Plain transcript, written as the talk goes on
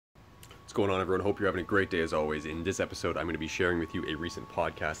What's going on, everyone? Hope you're having a great day as always. In this episode, I'm going to be sharing with you a recent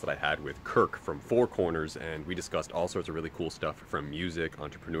podcast that I had with Kirk from 4Korners, and we discussed all sorts of really cool stuff from music,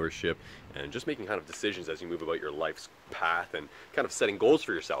 entrepreneurship, and just making kind of decisions as you move about your life's path and kind of setting goals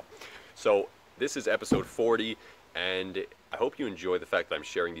for yourself. So this is episode 40, and I hope you enjoy the fact that I'm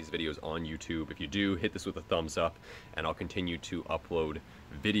sharing these videos on YouTube. If you do, hit this with a thumbs up, and I'll continue to upload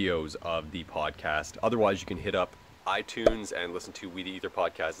videos of the podcast. Otherwise, you can hit up iTunes and listen to We the Ether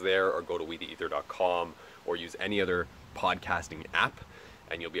podcast there, or go to wetheaether.com, or use any other podcasting app,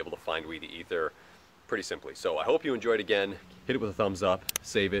 and you'll be able to find We the Ether pretty simply. So I hope you enjoyed. Again, hit it with a thumbs up,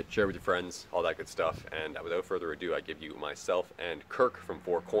 save it, share it with your friends, all that good stuff. And without further ado, I give you myself and Kirk from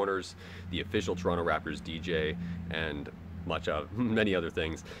 4Korners, the official Toronto Raptors DJ, and many other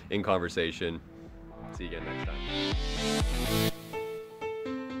things in conversation. See you again next time.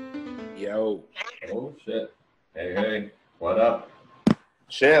 Yo. Oh shit. Hey, what up?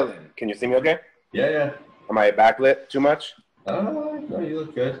 Chilling. Can you see me okay? Yeah. Am I backlit too much? No, you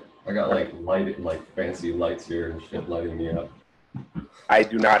look good. I got like fancy lights here and shit lighting me up. I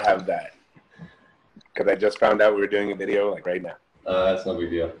do not have that. Because I just found out we were doing a video like right now. That's no big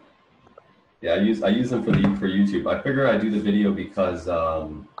deal. Yeah, I use them for YouTube. I figure I do the video because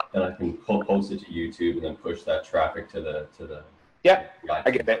then I can post it to YouTube and then push that traffic to the Yeah,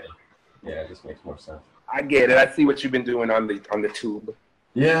 I get that. Yeah, it just makes more sense. I get it. I see what you've been doing on the tube.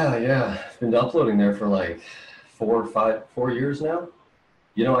 Yeah. Been uploading there for like 4 years now.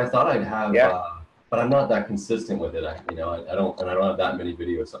 You know, I thought I'd have, but I'm not that consistent with it. I don't have that many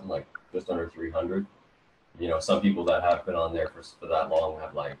videos. Something like just under 300. You know, some people that have been on there for that long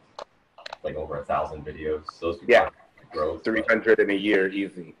have like over 1,000 videos. Those people grow 300 in a year,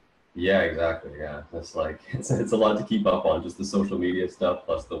 easy. Yeah, exactly. Yeah, it's like it's a lot to keep up on, just the social media stuff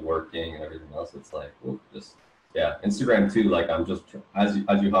plus the working and everything else. It's like Instagram too. Like I'm just as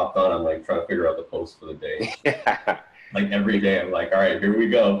you hopped on, I'm like trying to figure out the post for the day. Like every day, I'm like, all right, here we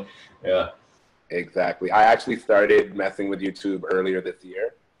go. Yeah, exactly. I actually started messing with YouTube earlier this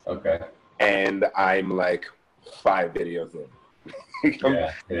year. Okay. And I'm like 5 videos in.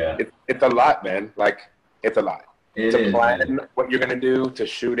 Yeah. It's a lot, man. Like it's a lot. To plan what you're going to do, to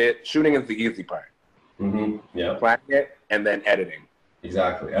shoot it. Shooting is the easy part. Mm-hmm. Yeah. Planning it and then editing.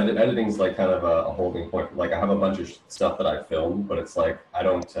 Exactly. Editing is like kind of a holding point. Like I have a bunch of stuff that I film, but it's like I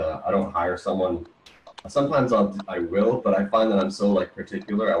don't hire someone. Sometimes I will, but I find that I'm so like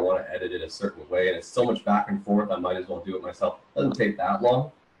particular. I want to edit it a certain way, and it's so much back and forth. I might as well do it myself. It doesn't take that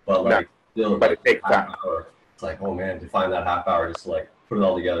long, but like still, but it takes time. Hour, it's like, oh man, to find that half hour just to like put it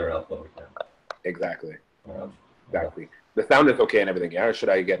all together and upload it. Exactly. Exactly. The sound is okay and everything, yeah? Or should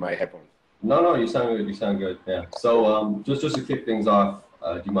I get my headphones? No, you sound good. You sound good. Yeah. So just to kick things off,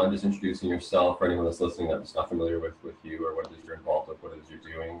 do you mind just introducing yourself for anyone that's listening that's not familiar with you or what it is you're involved with, what it is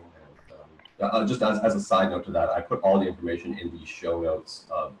you're doing? And, just as a side note to that, I put all the information in the show notes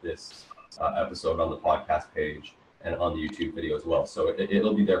of this episode on the podcast page and on the YouTube video as well. So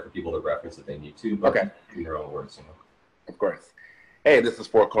it'll be there for people to reference if they need to. But in their own words, Of course. Hey, this is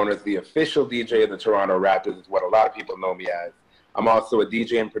 4Korners, the official DJ of the Toronto Raptors, is what a lot of people know me as. I'm also a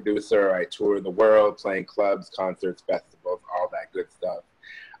DJ and producer. I tour the world, playing clubs, concerts, festivals, all that good stuff.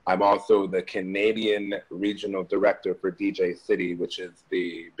 I'm also the Canadian regional director for DJ City, which is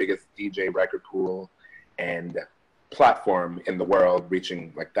the biggest DJ record pool and platform in the world,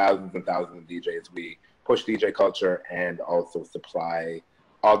 reaching like thousands and thousands of DJs. We push DJ culture and also supply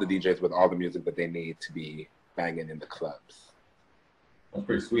all the DJs with all the music that they need to be banging in the clubs. That's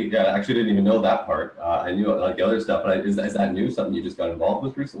pretty sweet. Yeah, I actually didn't even know that part. I knew like the other stuff, but is that new? Something you just got involved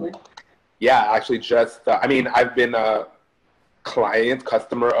with recently? Yeah, actually just, I've been a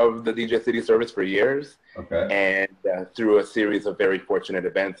customer of the DJ City service for years. Okay. And through a series of very fortunate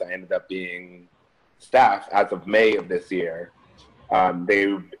events, I ended up being staff as of May of this year.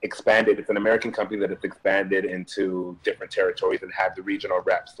 They've expanded. It's an American company that has expanded into different territories and have the regional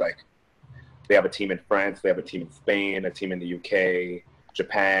reps. Like they have a team in France, they have a team in Spain, a team in the UK,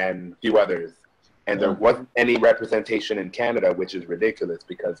 Japan, a few others. And there wasn't any representation in Canada, which is ridiculous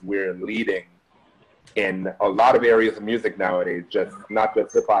because we're leading in a lot of areas of music nowadays, just not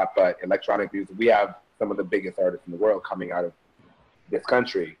just hip hop, but electronic music. We have some of the biggest artists in the world coming out of this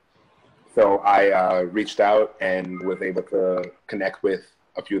country. So I reached out and was able to connect with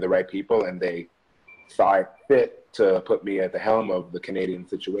a few of the right people, and they saw it fit to put me at the helm of the Canadian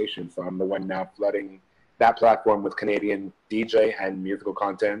situation. So I'm the one now flooding that platform with Canadian DJ and musical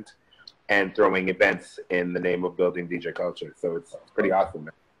content and throwing events in the name of building DJ culture. So it's pretty awesome,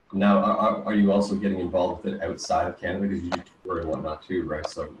 man. Now, are you also getting involved with it outside of Canada, because you do tour and whatnot too, right?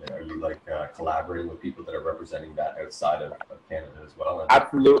 So are you like collaborating with people that are representing that outside of Canada as well?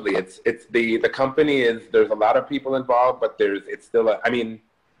 Absolutely. It's the company is, there's a lot of people involved, but it's still I mean,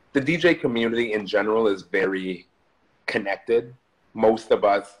 the DJ community in general is very connected. Most of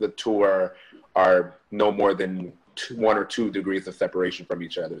us, the tour, are no more than 1 or 2 degrees of separation from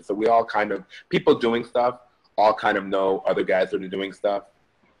each other. So we all kind of, people doing stuff, all kind of know other guys that are doing stuff.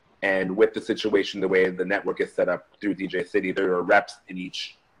 And with the situation, the way the network is set up through DJ City, there are reps in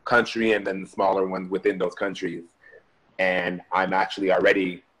each country and then the smaller ones within those countries. And I'm actually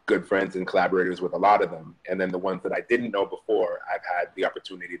already good friends and collaborators with a lot of them. And then the ones that I didn't know before, I've had the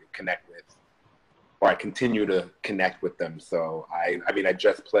opportunity to connect with, or I continue to connect with them. So I mean, I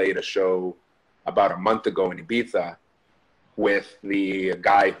just played a show about a month ago in Ibiza with the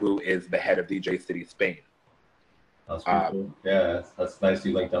guy who is the head of DJ City Spain. That's pretty cool. Yeah, that's nice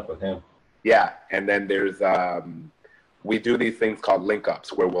you linked up with him. Yeah, and then there's, we do these things called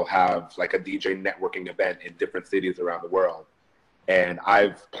link-ups where we'll have like a DJ networking event in different cities around the world. And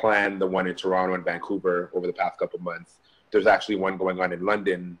I've planned the one in Toronto and Vancouver over the past couple months. There's actually one going on in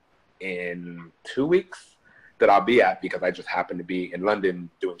London in 2 weeks that I'll be at because I just happen to be in London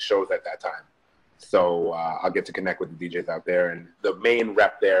doing shows at that time. So I'll get to connect with the DJs out there. And the main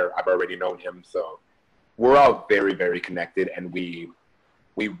rep there, I've already known him, so we're all very, very connected, and we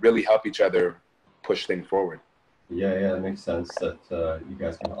really help each other push things forward. Yeah, it makes sense that you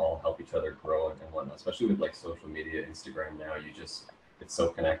guys can all help each other grow and whatnot, especially with like social media, Instagram now. It's so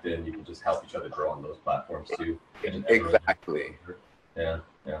connected, and you can just help each other grow on those platforms too. Exactly. Yeah.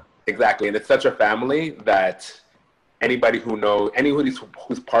 Exactly, and it's such a family that anybody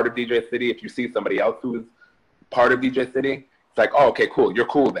who's part of DJ City, if you see somebody else who's part of DJ City, it's like, oh, okay, cool, you're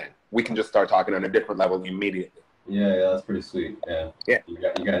cool then. We can just start talking on a different level immediately. Yeah, that's pretty sweet. Yeah.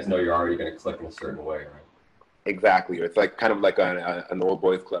 You guys know you're already going to click in a certain way, right? Exactly. It's like kind of like an old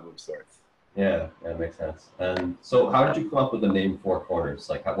boys club of sorts. Yeah, that makes sense. And so how did you come up with the name 4Korners?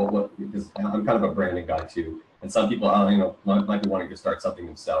 Like, what, because I'm kind of a branding guy too. And some people, might be wanting to start something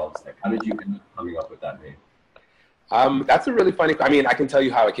themselves. Like, how did you end up coming up with that name? That's a really funny, I mean, I can tell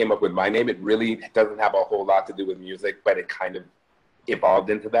you how I came up with my name. It really doesn't have a whole lot to do with music, but it kind of evolved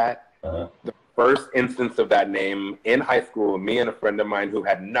into that. Uh-huh. The first instance of that name in high school, me and a friend of mine who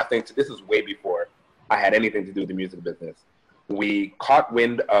had nothing to, this is way before I had anything to do with the music business. We caught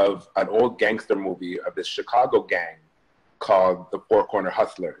wind of an old gangster movie of this Chicago gang called the 4-Korner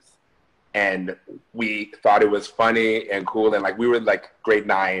Hustlers. And we thought it was funny and cool. And like, we were like grade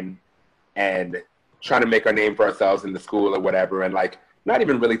 9 and trying to make our name for ourselves in the school or whatever. And like, not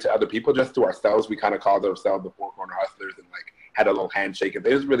even really to other people, just to ourselves. We kind of called ourselves the 4-Korner Hustlers and like had a little handshake. It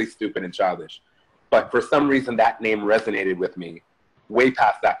was really stupid and childish. But for some reason, that name resonated with me way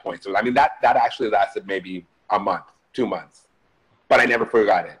past that point. So, I mean, that actually lasted maybe a month, 2 months, but I never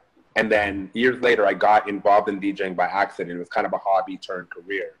forgot it. And then years later, I got involved in DJing by accident. It was kind of a hobby turned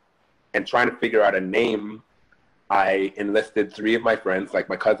career. And trying to figure out a name, I enlisted 3 of my friends, like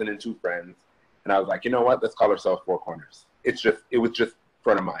my cousin and 2 friends. And I was like, you know what, let's call ourselves 4-Korners. It was just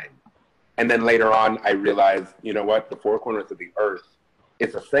front of mind. And then later on, I realized, you know what, the 4 corners of the earth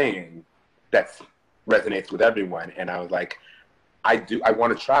is a saying that resonates with everyone. And I was like, I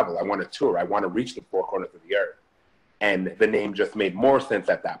want to travel, I want to tour, I want to reach the 4 corners of the earth. And the name just made more sense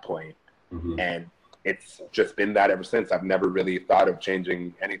at that point. Mm-hmm. And it's just been that ever since. I've never really thought of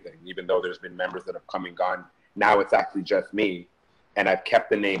changing anything, even though there's been members that have come and gone. Now it's actually just me. And I've kept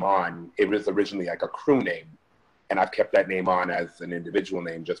the name on. It was originally like a crew name. And I've kept that name on as an individual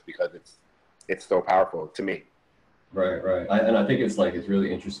name just because it's so powerful to me. Right. And I think it's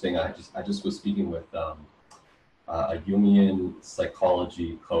really interesting. I just was speaking with a Jungian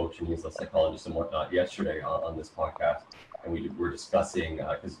psychology coach, and he's a psychologist and whatnot, yesterday on this podcast. And we were discussing,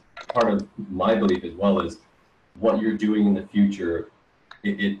 because part of my belief as well is what you're doing in the future,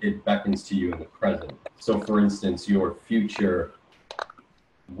 it beckons to you in the present. So for instance, your future,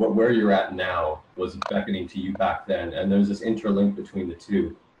 where you're at now was beckoning to you back then. And there's this interlink between the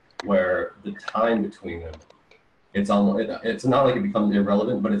two where the time between them, it's not like it becomes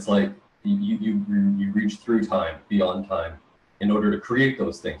irrelevant, but it's like you reach through time, beyond time, in order to create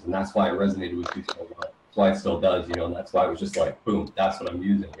those things. And that's why it resonated with you so well. That's why it still does, and that's why it was just like, boom, that's what I'm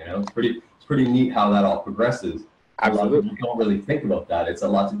using, It's pretty neat how that all progresses. Absolutely. A lot of people don't really think about that. It's a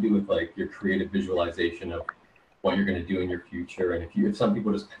lot to do with like your creative visualization of what you're going to do in your future. And if some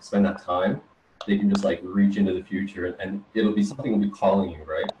people just spend that time, they can just like reach into the future, and it'll be something will be calling you,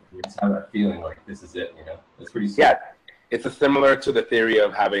 right? You just have that feeling like this is it, It's pretty sweet. Yeah, It's similar to the theory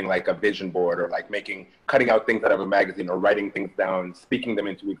of having like a vision board, or like cutting out things out of a magazine, or writing things down, speaking them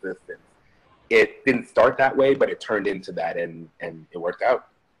into existence. It didn't start that way, but it turned into that, and it worked out.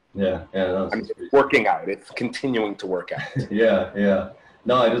 Yeah, yeah. I mean, it's working out. It's continuing to work out. Yeah, yeah.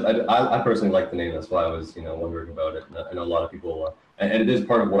 No, I personally like the name. That's why I was, wondering about it. And I know a lot of people, and it is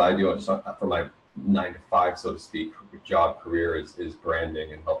part of what I do. Just for my 9 to 5, so to speak, job career is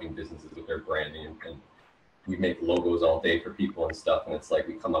branding and helping businesses with their branding. And we make logos all day for people and stuff. And it's like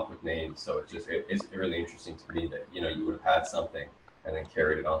we come up with names. So it's really interesting to me that, you would have had something and then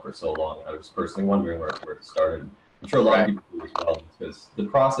carried it on for so long. I was personally wondering where it started. I'm sure a lot of people do as well, because the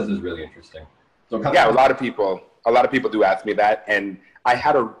process is really interesting. So yeah, a lot of people do ask me that, and I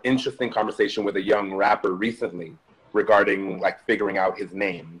had an interesting conversation with a young rapper recently regarding like figuring out his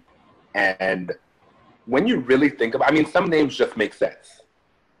name. And when you really think about, I mean, some names just make sense,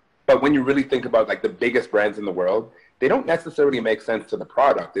 but when you really think about like the biggest brands in the world, they don't necessarily make sense to the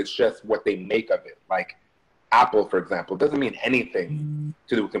product. It's just what they make of it. Like Apple, for example, doesn't mean anything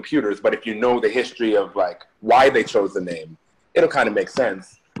to do with computers, but if you know the history of like why they chose the name, it'll kind of make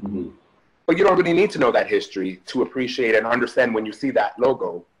sense. Mm-hmm. But you don't really need to know that history to appreciate and understand when you see that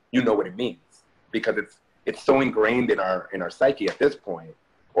logo, you know what it means, because it's so ingrained in our psyche at this point.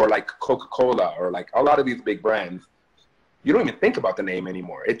 Or like Coca-Cola, or like a lot of these big brands, you don't even think about the name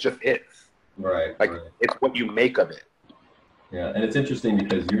anymore. It just is. Right. Like it's what you make of it. Yeah, and it's interesting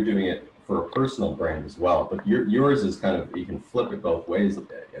because you're doing it for a personal brand as well, but yours is kind of, you can flip it both ways,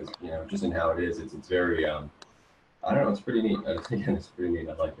 as just in how it is. It's very I don't know. It's pretty neat. Again, it's pretty neat.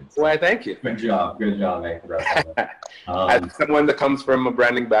 I like it. So, well, thank you. Good job, man. Congrats on that. As someone that comes from a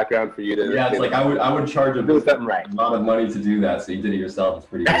branding background, for you to it's like I would charge a something right. lot of money to do that. So you did it yourself. It's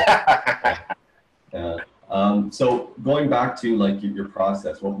pretty good. So going back to like your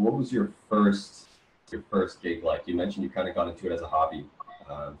process, what was your first gig like? You mentioned you kind of got into it as a hobby.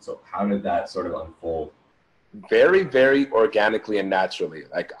 So how did that sort of unfold? Very, very organically and naturally.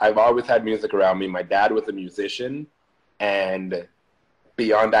 Like I've always had music around me. My dad was a musician, and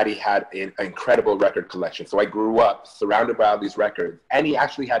beyond that, he had an incredible record collection. So I grew up surrounded by all these records, and he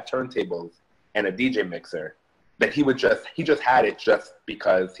actually had turntables and a DJ mixer that he just had it just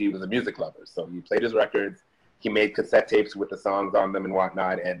because he was a music lover. So he played his records, he made cassette tapes with the songs on them and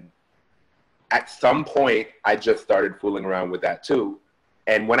whatnot. And at some point, I just started fooling around with that too.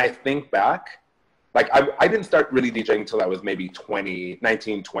 And when I think back, like I didn't start really DJing until I was maybe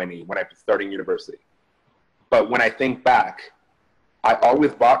 19, 20, when I was starting university. But when I think back, I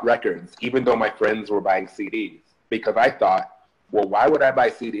always bought records, even though my friends were buying CDs, because I thought, well, why would I buy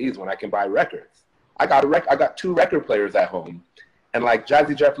CDs when I can buy records? I got 2 record players at home, and like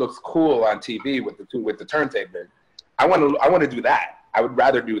Jazzy Jeff looks cool on TV with the turntable. I want to do that. I would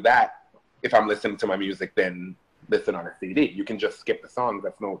rather do that if I'm listening to my music than listen on a CD. You can just skip the songs.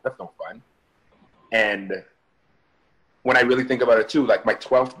 That's no fun. And when I really think about it too, like my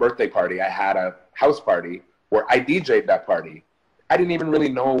 12th birthday party, I had a house party where I DJ'd that party. I didn't even really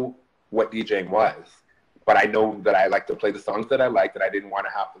know what DJing was, but I know that I like to play the songs that I liked, and I didn't want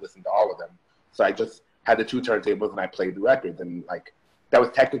to have to listen to all of them. So I just had the 2 turntables and I played the records, and like that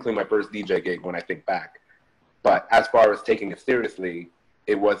was technically my first DJ gig when I think back. But as far as taking it seriously,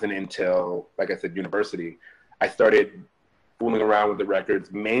 it wasn't until, like I said, university, I started fooling around with the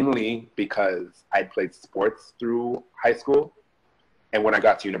records, mainly because I'd played sports through high school. And when I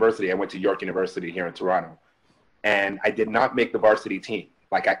got to university, I went to York University here in Toronto. And I did not make the varsity team.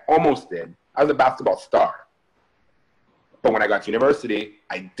 Like I almost did. I was a basketball star. But when I got to university,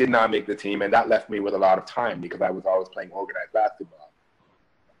 I did not make the team. And that left me with a lot of time because I was always playing organized basketball.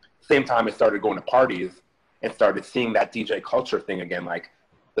 Same time, I started going to parties and started seeing that DJ culture thing again. Like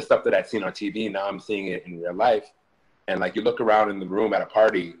the stuff that I'd seen on TV, now I'm seeing it in real life. And like you look around in the room at a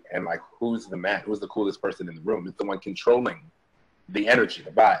party and like, who's the man? Who's the coolest person in the room? It's the one controlling the energy,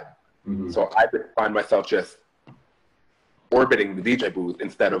 the vibe. Mm-hmm. So I would find myself just orbiting the DJ booth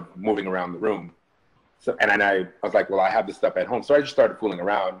instead of moving around the room. So, and then I was like, well, I have this stuff at home. So I just started fooling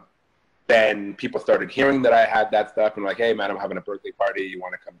around. Then people started hearing that I had that stuff and like, hey man, I'm having a birthday party. You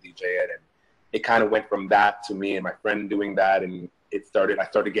want to come DJ it? And it kind of went from that to me and my friend doing that. And I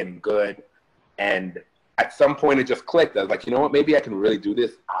started getting good. And at some point it just clicked. I was like, you know what, maybe I can really do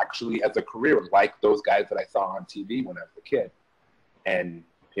this actually as a career, like those guys that I saw on TV when I was a kid. And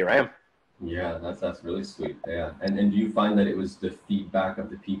here I am. Yeah, that's really sweet. Yeah. And do you find that it was the feedback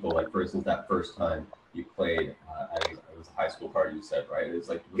of the people, like for instance, that first time you played, it was a high school party, you said, right? It was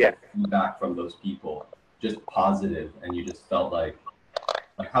like feedback from those people, just positive, and you just felt like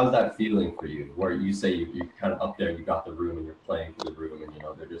how's that feeling for you? Where you say you kind of up there, you got the room and you're playing for the room,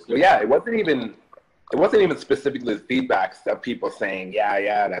 and they're just. Well, yeah, it wasn't even it wasn't even specifically the feedbacks of people saying,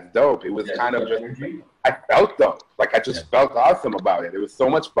 yeah, that's dope. It was kind of just, energy. I felt dope. Like I just felt awesome about it. It was so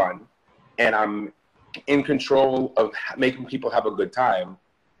much fun. And I'm in control of making people have a good time.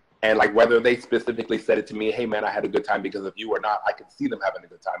 And like whether they specifically said it to me, hey man, I had a good time because of you or not, I could see them having a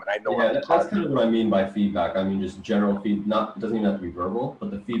good time. And I know that's kind of what I mean by feedback. I mean just general feedback. It doesn't even have to be verbal,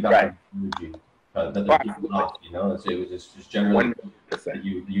 but the feedback energy that they're giving off, you know. So it was just generally that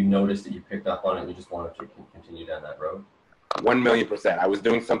you noticed that you picked up on it and you just wanted to continue down that road. 1,000,000%. I was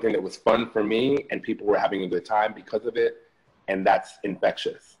doing something that was fun for me and people were having a good time because of it. And that's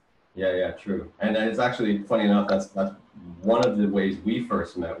infectious. Yeah, true. And it's actually funny enough, that's one of the ways we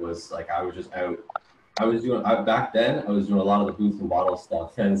first met was like I was just out. Back then I was doing a lot of the booth and bottle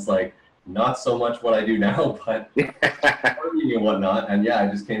stuff, and it's like not so much what I do now, but partying and whatnot. And yeah, I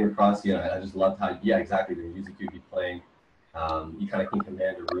just came across, you know, I just loved how exactly the music you'd be playing. You kind of can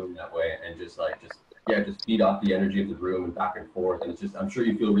command a room that way and just feed off the energy of the room and back and forth. And it's just, I'm sure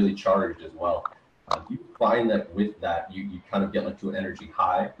you feel really charged as well. Do you find that with that you kind of get like to an energy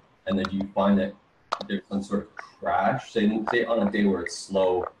high? And then do you find that there's some sort of crash, say on a day where it's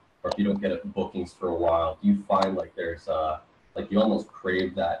slow, or if you don't get bookings for a while, do you find like there's like you almost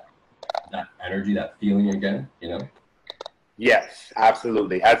crave that energy, that feeling again, you know? Yes,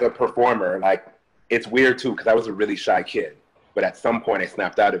 absolutely. As a performer, like it's weird too, because I was a really shy kid, but at some point I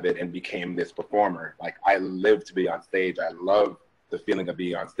snapped out of it and became this performer. Like I live to be on stage. I love the feeling of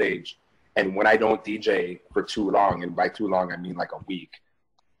being on stage. And when I don't DJ for too long, and by too long I mean like a week,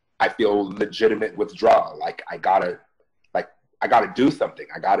 I feel legitimate withdrawal. Like I gotta do something.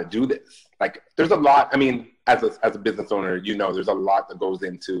 I gotta do this. Like there's a lot. I mean, as a business owner, you know, there's a lot that goes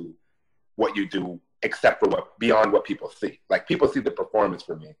into what you do, except for beyond what people see. Like people see the performance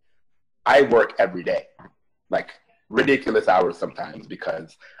for me. I work every day, like ridiculous hours sometimes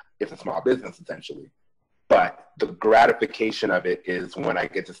because it's a small business essentially. But the gratification of it is when I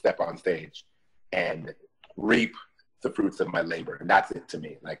get to step on stage and reap the fruits of my labor. And that's it to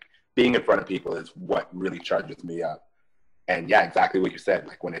me. Like being in front of people is what really charges me up. And yeah, exactly what you said.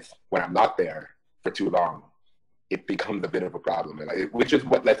 Like when I'm not there for too long, it becomes a bit of a problem. And which is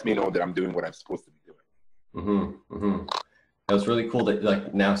what lets me know that I'm doing what I'm supposed to be doing. It's really cool that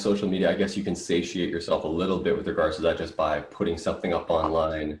like now social media, I guess you can satiate yourself a little bit with regards to that just by putting something up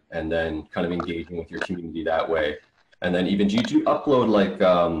online and then kind of engaging with your community that way. And then even, do you upload like,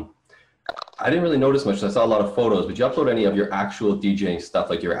 I didn't really notice much. I saw a lot of photos, but you upload any of your actual DJing stuff,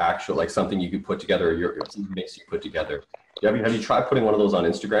 like your actual, like something you could put together, or some mix you put together. Have you tried putting one of those on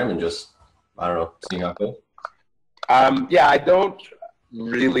Instagram and just, I don't know, seeing how it goes? Yeah, I don't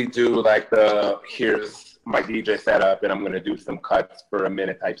really do like here's my DJ setup and I'm going to do some cuts for a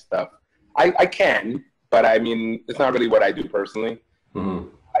minute type stuff. I can, but I mean, it's not really what I do personally.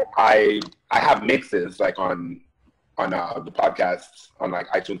 I have mixes like on the podcasts, on like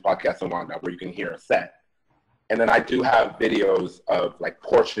iTunes podcasts and whatnot, where you can hear a set. And then I do have videos of like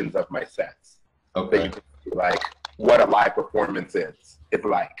portions of my sets. Okay. That you can see, like what a live performance is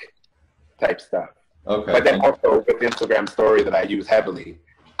like type stuff. Okay. But then also with Instagram story that I use heavily,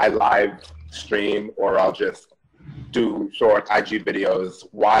 I live stream or I'll just do short IG videos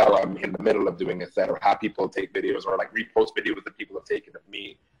while I'm in the middle of doing a set, or have people take videos or like repost videos that people have taken of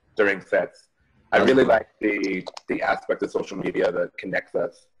me during sets. I really like the aspect of social media that connects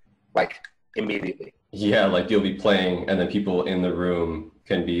us like immediately. Yeah, like you'll be playing and then people in the room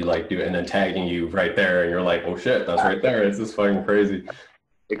can be like and then tagging you right there and you're like, oh shit, that's right there. It's just fucking crazy.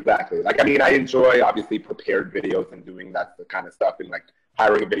 Exactly. Like, I mean, I enjoy obviously prepared videos and doing that kind of stuff, and like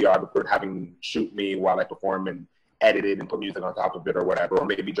hiring a videographer, having shoot me while I perform and edit it and put music on top of it or whatever, or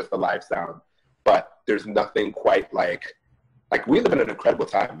maybe just the live sound. But there's nothing quite like we live in an incredible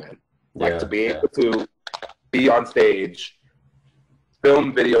time, man. Like to be able to be on stage,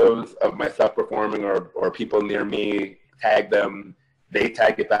 film videos of myself performing or people near me, tag them, they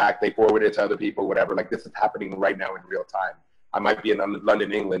tag it back, they forward it to other people, whatever. Like this is happening right now in real time. I might be in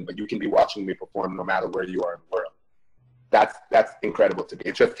London, England, but you can be watching me perform no matter where you are in the world. That's incredible to me.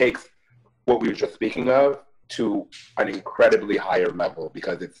 It just takes what we were just speaking of to an incredibly higher level,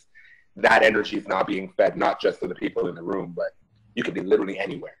 because that energy is now being fed not just to the people in the room, but you could be literally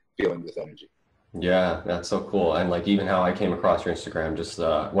anywhere feeling this energy. Yeah, that's so cool. And like even how I came across your Instagram, just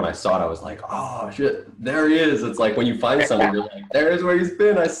when I saw it, I was like, oh shit, there he is. It's like when you find something, you're like, there's where he's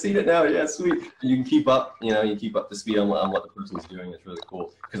been. I see it now. Yeah, sweet. You can keep up, you keep up the speed on what the person's doing. It's really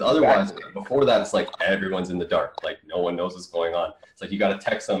cool. Because otherwise, before that, it's like everyone's in the dark. Like no one knows what's going on. It's like you got to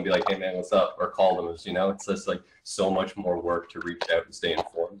text them and be like, hey man, what's up? Or call them. It's just like so much more work to reach out and stay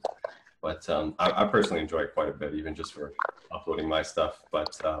informed. But I personally enjoy it quite a bit, even just for uploading my stuff.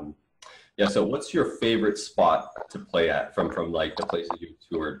 But Yeah. So what's your favorite spot to play at from like the places you've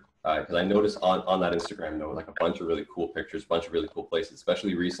toured? Because I noticed on that Instagram though, like a bunch of really cool pictures, a bunch of really cool places,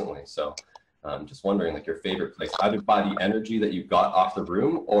 especially recently. So just wondering like your favorite place, either by the energy that you got off the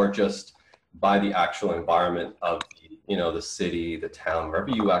room or just by the actual environment of the, you know, the city, the town, wherever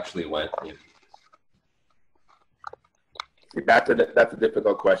you actually went. That's a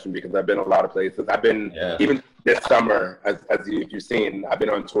difficult question because I've been a lot of places. I've been, even this summer, as you've seen, I've been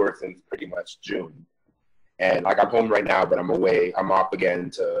on tour since pretty much June. And like I'm home right now, but I'm away. I'm off again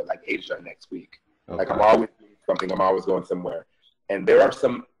to like Asia next week. Okay. Like I'm always doing something. I'm always going somewhere. And there are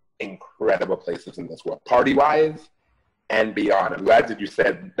some incredible places in this world, party-wise and beyond. I'm glad that you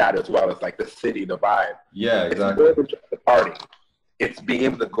said that as well. It's like the city, the vibe. Yeah, exactly. It's more than just the party. It's being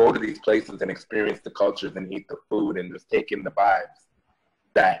able to go to these places and experience the cultures and eat the food and just take in the vibes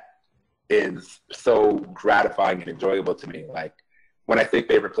that is so gratifying and enjoyable to me. Like when I say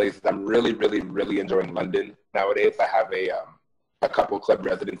favorite places, I'm really, really, really enjoying London nowadays. I have a couple club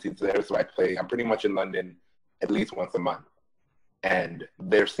residencies there, so I'm pretty much in London at least once a month. And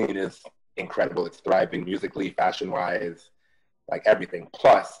their scene is incredible. It's thriving musically, fashion-wise, like everything.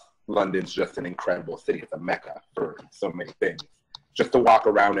 Plus, London's just an incredible city. It's a mecca for so many things. Just to walk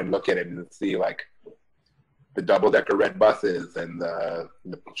around and look at it and see like the double-decker red buses and the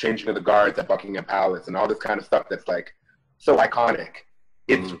changing of the guards at Buckingham Palace and all this kind of stuff that's like so iconic.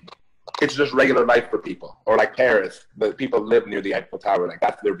 It's just regular life for people. Or like Paris, the people live near the Eiffel Tower. Like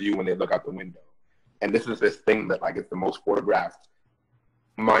that's their view when they look out the window. And this is this thing that like it's the most photographed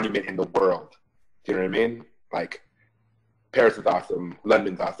monument in the world. Do you know what I mean? Like Paris is awesome.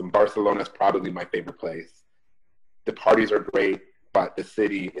 London's awesome. Barcelona's probably my favorite place. The parties are great. But the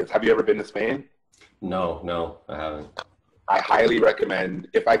city is, have you ever been to Spain? No, I haven't. I highly recommend,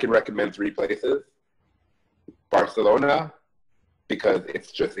 if I can recommend 3 places, Barcelona, because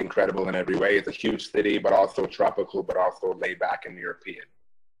it's just incredible in every way. It's a huge city, but also tropical, but also laid back and European.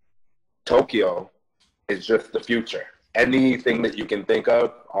 Tokyo is just the future. Anything that you can think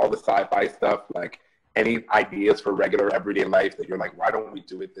of, all the sci-fi stuff, like any ideas for regular everyday life that you're like, why don't we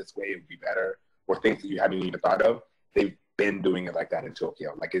do it this way? It would be better. Or things that you haven't even thought of. They've been doing it like that in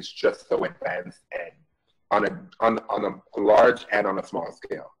Tokyo. Like it's just so advanced and on a large and on a small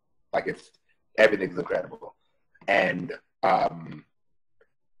scale. Like everything's incredible. And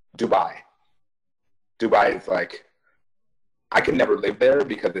Dubai is like, I could never live there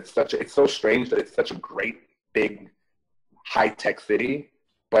because it's so strange that it's such a great big high-tech city,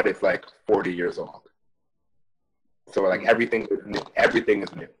 but it's like 40 years old. So like everything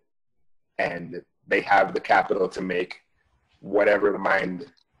is new. And they have the capital to make whatever the mind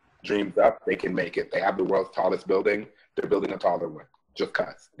dreams up, they can make it. They have the world's tallest building. They're building a taller one just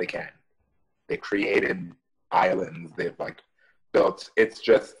because they can. They created islands. They've like built. It's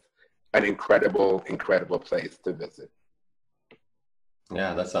just an incredible, incredible place to visit.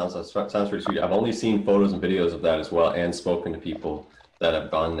 Yeah, that sounds pretty sweet. I've only seen photos and videos of that as well, and spoken to people that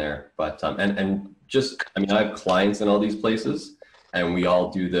have gone there. But and just, I mean, I have clients in all these places, and we all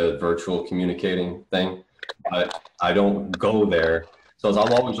do the virtual communicating thing, but I don't go there. So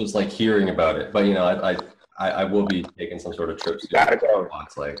I'm always just like hearing about it. But you know, I will be taking some sort of trips. Gotta go.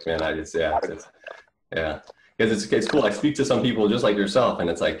 It's like, man, because it's cool. I speak to some people just like yourself, and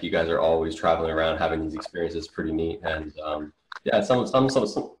it's like you guys are always traveling around, having these experiences. Pretty neat. And yeah, some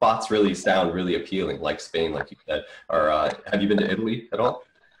spots really sound really appealing, like Spain, like you said. Or have you been to Italy at all?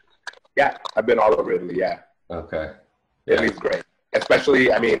 Yeah, I've been all over Italy. Yeah. Okay. Italy's great.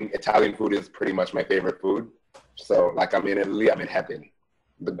 Especially, I mean, Italian food is pretty much my favorite food. So, like, I'm in Italy, I'm in heaven.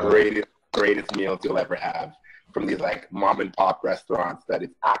 The greatest meals you'll ever have from these, like, mom and pop restaurants that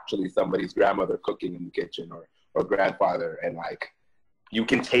is actually somebody's grandmother cooking in the kitchen or grandfather. And, like, you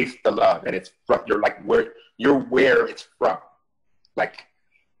can taste the love. And it's from, you're where it's from. Like,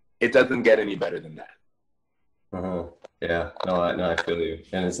 it doesn't get any better than that. Uh-huh. Yeah, no, I feel you.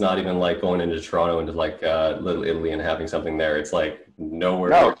 And it's not even like going into Toronto into like Little Italy and having something there. It's like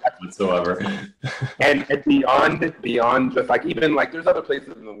nowhere whatsoever. and beyond just like, even like there's other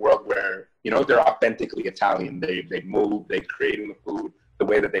places in the world where, you know, they're authentically Italian. They move, they creating the food the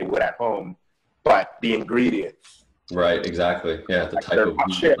way that they would at home, but the ingredients. Right, exactly. Yeah, the like type of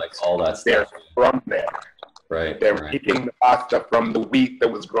wheat, like all that stuff. They're from there. Right. They're making the pasta from the wheat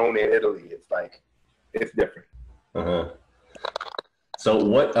that was grown in Italy. It's like, it's different. Uh-huh. So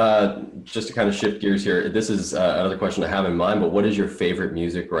what, just to kind of shift gears here, this is another question I have in mind, but what is your favorite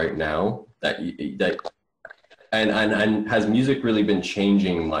music right now and has music really been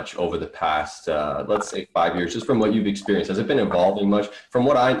changing much over the past, let's say 5 years, just from what you've experienced? Has it been evolving much? From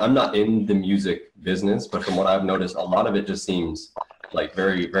what I'm not in the music business, but from what I've noticed, a lot of it just seems like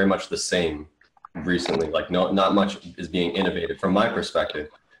very much the same recently. Like not much is being innovated from my perspective,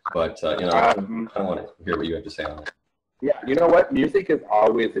 but you know, I kind of want to hear what you have to say on it. Yeah, you know what? Music is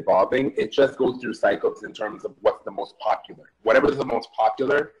always evolving. It just goes through cycles in terms of what's the most popular. Whatever's the most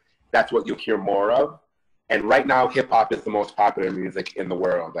popular, that's what you'll hear more of. And right now, hip hop is the most popular music in the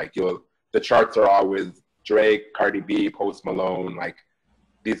world. Like the charts are always Drake, Cardi B, Post Malone. Like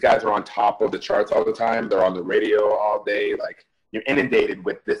these guys are on top of the charts all the time. They're on the radio all day. Like you're inundated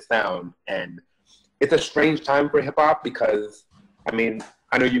with this sound. And it's a strange time for hip hop because, I mean,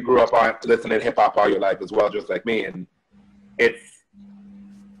 I know you grew up on listening to hip hop all your life as well, just like me. And it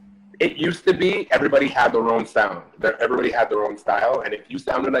used to be everybody had their own sound. Everybody had their own style. And if you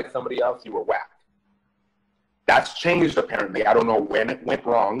sounded like somebody else, you were whack. That's changed apparently. I don't know when it went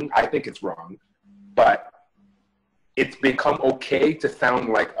wrong. I think it's wrong. But it's become okay to sound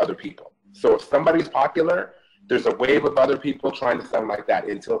like other people. So if somebody's popular, there's a wave of other people trying to sound like that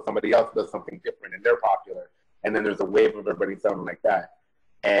until somebody else does something different and they're popular. And then there's a wave of everybody sounding like that.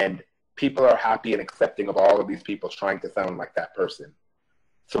 And people are happy and accepting of all of these people trying to sound like that person.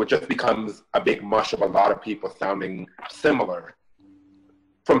 So it just becomes a big mush of a lot of people sounding similar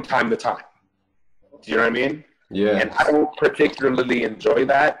from time to time. Do you know what I mean? Yeah. And I don't particularly enjoy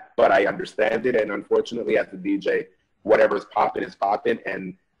that, but I understand it. And unfortunately, as a DJ, whatever's popping is popping.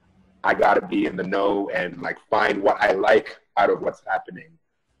 And I got to be in the know and like find what I like out of what's happening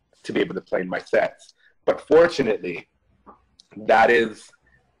to be able to play my sets. But fortunately,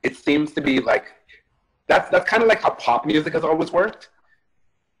 it seems to be like, that's kind of like how pop music has always worked.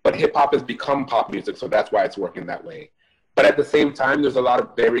 But hip hop has become pop music, so that's why it's working that way. But at the same time, there's a lot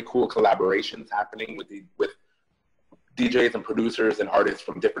of very cool collaborations happening with DJs and producers and artists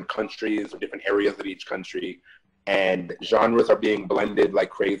from different countries or different areas of each country. And genres are being blended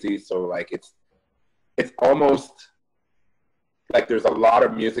like crazy. So like it's almost like there's a lot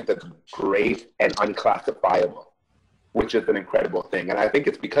of music that's great and unclassifiable, which is an incredible thing. And I think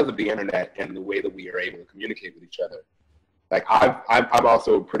it's because of the internet and the way that we are able to communicate with each other. Like I'm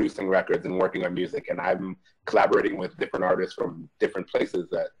also producing records and working on music, and I'm collaborating with different artists from different places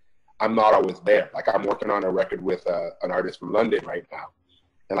that I'm not always there. Like I'm working on a record with an artist from London right now.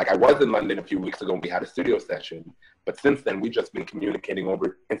 And like I was in London a few weeks ago and we had a studio session, but since then we've just been communicating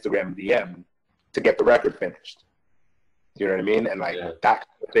over Instagram DM to get the record finished. You know what I mean? And like that kind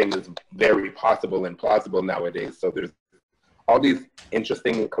of thing is very possible and plausible nowadays. So there's all these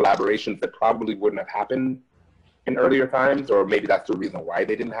interesting collaborations that probably wouldn't have happened in earlier times, or maybe that's the reason why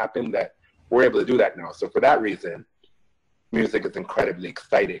they didn't happen, that we're able to do that now. So for that reason, music is incredibly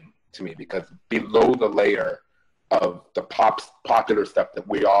exciting to me, because below the layer of the popular stuff that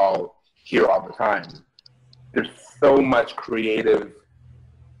we all hear all the time, there's so much creative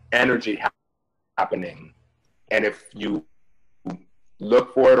energy happening. And if you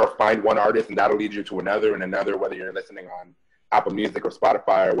look for it or find one artist, and that'll lead you to another and another, whether you're listening on Apple Music or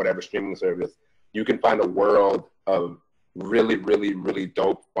Spotify or whatever streaming service, you can find a world of really, really, really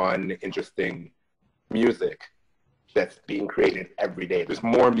dope, fun, interesting music that's being created every day. There's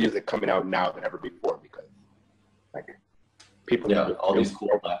more music coming out now than ever before, because like people all these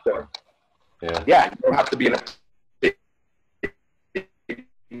cool platforms. Yeah, you don't have to be in a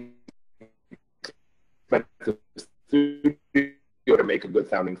studio to make a good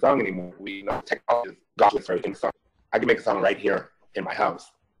sounding song anymore. We know technology is godless for everything. So I can make a song right here in my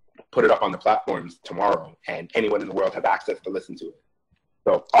house, put it up on the platforms tomorrow, and anyone in the world has access to listen to it.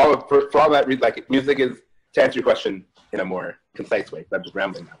 So for all that reason, like music is, to answer your question in a more concise way, because I'm just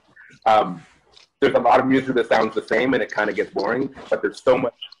rambling now. There's a lot of music that sounds the same and it kind of gets boring, but there's so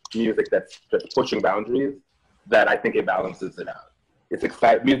much music that's just pushing boundaries that I think it balances it out. It's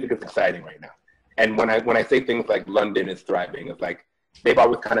exciting. Music is exciting right now. And when I say things like London is thriving, it's like they've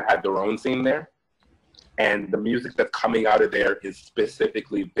always kind of had their own scene there. And the music that's coming out of there is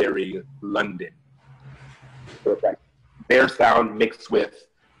specifically very London. So it's like their sound mixed with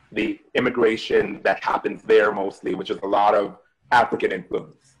the immigration that happens there mostly, which is a lot of African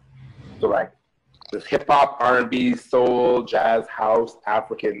influence. So like this hip hop, R&B, soul, jazz, house,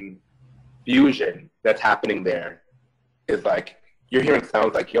 African fusion that's happening there is like, you're hearing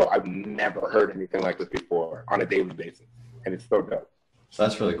sounds like, yo, I've never heard anything like this before on a daily basis. And it's so dope. So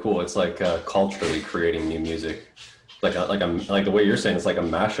that's really cool. It's like culturally creating new music. Like the way you're saying, it's like a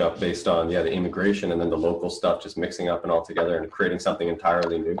mashup based on the immigration and then the local stuff just mixing up and all together and creating something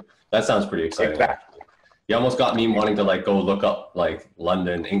entirely new. That sounds pretty exciting. Exactly. You almost got me wanting to like go look up like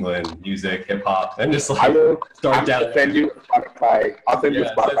London, England music, hip hop, and just like start down. I'll send you Spotify. I'll send you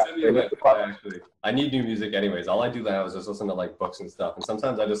Spotify. Send me a Spotify, actually. I need new music anyways. All I do now is just listen to like books and stuff. And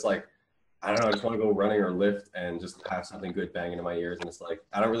sometimes I just like I don't know, I just want to go running or lift and just have something good bang into my ears. And it's like,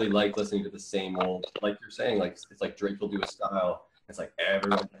 I don't really like listening to the same old, like you're saying, like, it's like Drake will do a style. It's like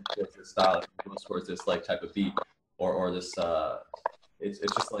everyone towards this style, like, goes towards this like type of beat or this, it's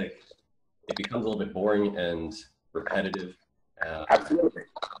just like, it becomes a little bit boring and repetitive. Absolutely.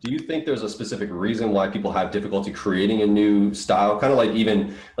 Do you think there's a specific reason why people have difficulty creating a new style? Kind of like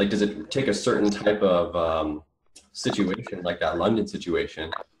even, like, does it take a certain type of situation, like that London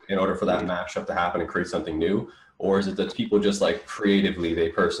situation, in order for that mashup to happen and create something new? Or is it that people just like creatively, they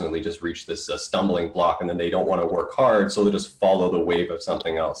personally just reach this stumbling block and then they don't want to work hard, so they just follow the wave of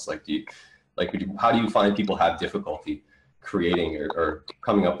something else? Like, how do you find people have difficulty creating or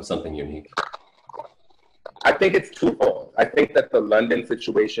coming up with something unique? I think it's twofold. I think that the London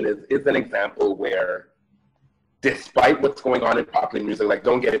situation is an example where, despite what's going on in popular music, like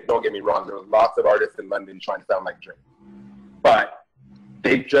don't get me wrong, there were lots of artists in London trying to sound like Drake, but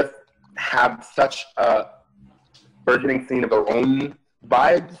they just have such a burgeoning scene of their own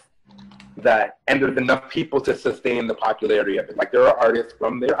vibes and there's enough people to sustain the popularity of it. Like there are artists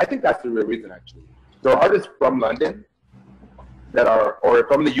from there. I think that's the real reason actually. There are artists from London or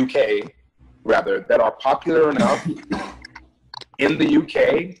from the UK rather, that are popular enough in the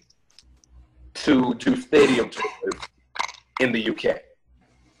UK to do stadium tours in the UK,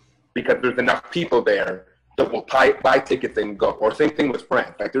 because there's enough people there that will buy tickets and go. Or same thing with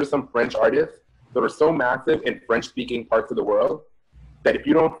France. Like there's some French artists that are so massive in French-speaking parts of the world that if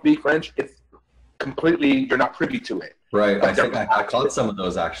you don't speak French, it's completely, you're not privy to it. Right. Like I think I caught some of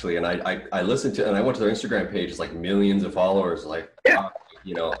those actually, and I listened to, and I went to their Instagram page. It's like millions of followers. Like, yeah.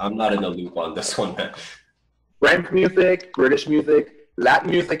 You know, I'm not in the loop on this one. French music, British music,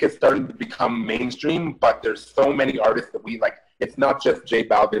 Latin music is starting to become mainstream, but there's so many artists that we like. It's not just J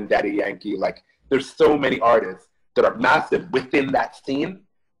Balvin, Daddy Yankee. Like, there's so many artists that are massive within that scene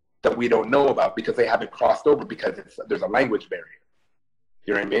that we don't know about because they haven't crossed over, because there's a language barrier.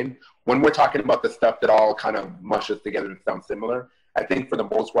 You know what I mean? When we're talking about the stuff that all kind of mushes together and sounds similar, I think for the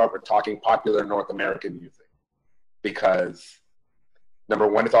most part, we're talking popular North American music, because number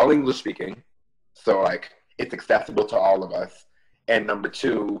one, it's all English speaking. So like it's accessible to all of us. And number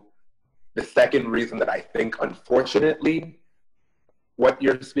two, the second reason that I think, unfortunately, what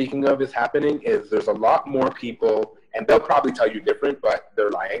you're speaking of is happening is there's a lot more people, and they'll probably tell you different, but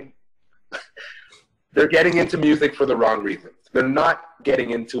they're lying. They're getting into music for the wrong reasons. They're not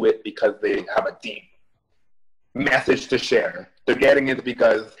getting into it because they have a deep message to share. They're getting into it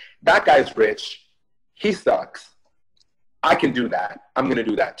because that guy's rich, he sucks, I can do that, I'm going to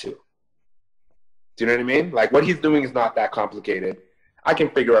do that too. Do you know what I mean? Like, what he's doing is not that complicated. I can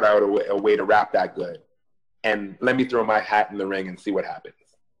figure out a way to rap that good. And let me throw my hat in the ring and see what happens.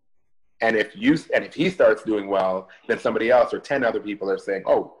 And if he starts doing well, then somebody else or 10 other people are saying,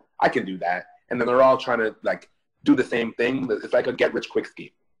 oh, I can do that. And then they're all trying to like do the same thing. It's like a get rich quick scheme.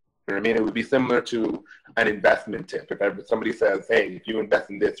 You know what I mean? It would be similar to an investment tip. If somebody says, hey, if you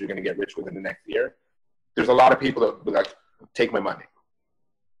invest in this, you're going to get rich within the next year. There's a lot of people that will be like, take my money.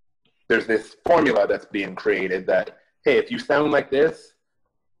 There's this formula that's being created that, hey, if you sound like this,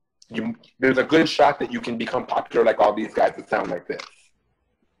 there's a good shot that you can become popular like all these guys that sound like this.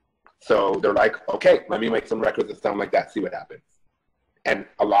 So they're like, okay, let me make some records that sound like that, see what happens. And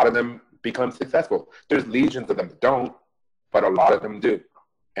a lot of them become successful. There's legions of them that don't, but a lot of them do.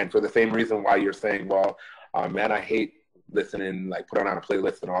 And for the same reason why you're saying, well, man, I hate listening, like putting on a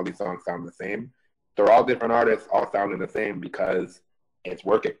playlist and all these songs sound the same. They're all different artists, all sounding the same because it's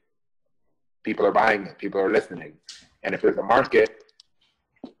working. People are buying it. People are listening. And if there's a market,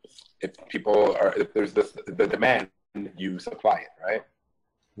 if there's the demand, you supply it, right?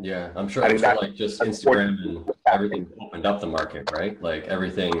 Yeah, I'm sure like just Instagram and everything opened up the market, right? Like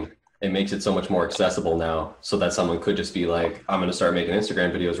everything, it makes it so much more accessible now, so that someone could just be like, I'm going to start making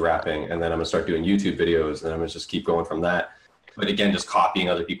Instagram videos rapping, and then I'm going to start doing YouTube videos, and I'm going to just keep going from that. But again, just copying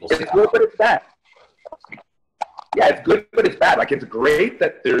other people's stuff. It's good, but it's bad. Yeah, it's good, but it's bad. Like, it's great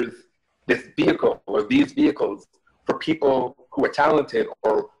that there's this vehicle or these vehicles for people who are talented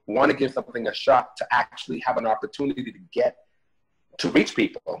or want to give something a shot to actually have an opportunity to reach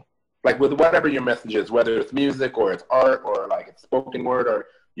people. Like with whatever your message is, whether it's music or it's art or like it's spoken word or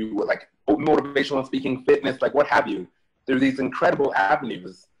you like motivational speaking, fitness, like what have you. There are these incredible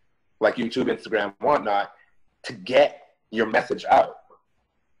avenues like YouTube, Instagram, whatnot, to get your message out.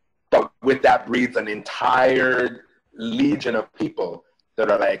 But with that breeds an entire legion of people that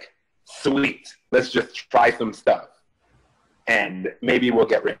are like, sweet, let's just try some stuff and maybe we'll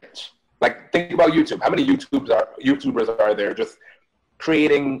get rich. Like, think about YouTube. How many YouTubers are there just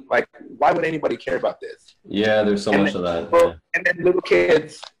creating, like, why would anybody care about this? Yeah, there's so much of that. Yeah. And then little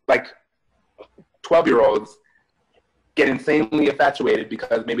kids, like, 12-year-olds get insanely infatuated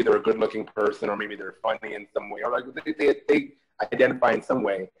because maybe they're a good-looking person, or maybe they're funny in some way, or like they identify in some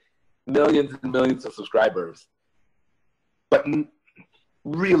way. Millions and millions of subscribers. But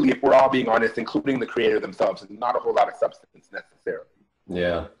really, if we're all being honest, including the creator themselves, not a whole lot of substance necessarily.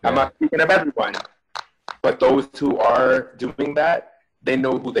 Yeah. I'm not speaking of everyone, but those who are doing that, they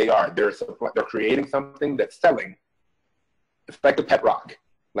know who they are. They're creating something that's selling. It's like a pet rock.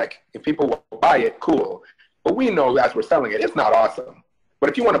 Like, if people will buy it, cool. But we know as we're selling it, it's not awesome. But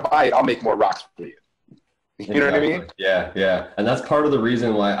if you want to buy it, I'll make more rocks for you. You know what I mean? Yeah, yeah. And that's part of the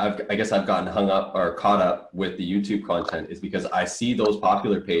reason why I guess I've gotten hung up or caught up with the YouTube content, is because I see those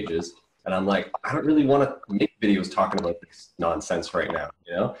popular pages and I'm like, I don't really want to make videos talking about this nonsense right now,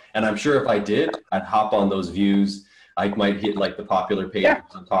 you know? And I'm sure if I did, I'd hop on those views. I might hit like the popular page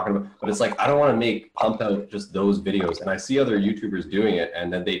I'm talking about, but it's like, I don't want to pump out just those videos. And I see other YouTubers doing it,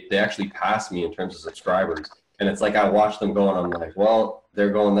 and then they actually pass me in terms of subscribers. And it's like, I watch them go and I'm like, well,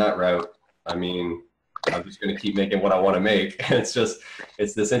 they're going that route. I mean, I'm just going to keep making what I want to make. And it's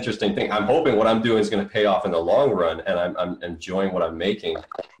this interesting thing. I'm hoping what I'm doing is going to pay off in the long run, and I'm enjoying what I'm making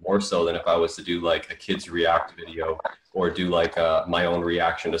more so than if I was to do like a kids react video, or do like my own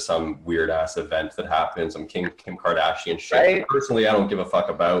reaction to some weird ass event that happens, some Kim Kardashian shit. Right. Personally, I don't give a fuck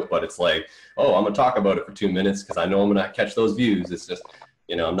about, but it's like, oh, I'm going to talk about it for 2 minutes because I know I'm going to catch those views. It's just,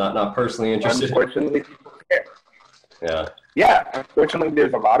 you know, I'm not personally interested. Unfortunately, yeah. Yeah, unfortunately,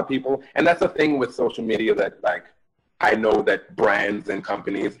 there's a lot of people, and that's the thing with social media that, like, I know that brands and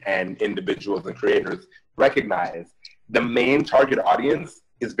companies and individuals and creators recognize. The main target audience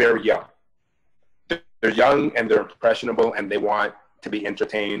is very young. They're young and they're impressionable, and they want to be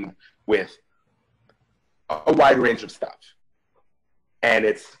entertained with a wide range of stuff. And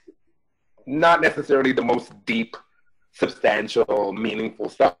it's not necessarily the most deep, substantial, meaningful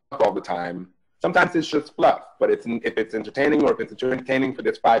stuff all the time. Sometimes it's just fluff, but if it's entertaining, or if it's entertaining for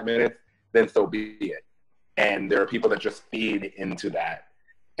this 5 minutes, then so be it. And there are people that just feed into that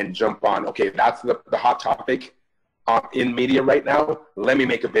and jump on, okay, that's the hot topic in media right now. Let me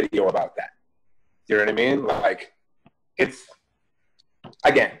make a video about that. You know what I mean? Like, it's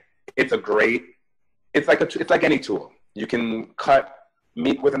like any tool. You can cut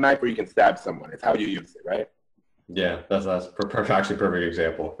meat with a knife, or you can stab someone. It's how you use it, right? Yeah, that's actually a perfect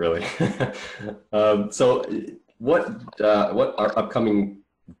example, really. So what are upcoming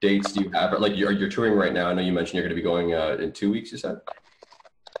dates do you have? Like, you're touring right now. I know you mentioned you're going to be going in 2 weeks, you said?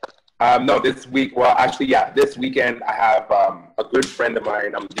 No, this week. Well, actually, yeah, this weekend I have a good friend of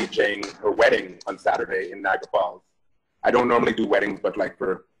mine. I'm DJing her wedding on Saturday in Niagara Falls. I don't normally do weddings, but like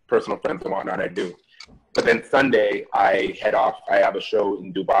for personal friends and whatnot, I do. But then Sunday, I head off. I have a show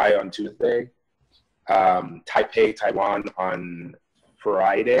in Dubai on Tuesday. Taipei, Taiwan on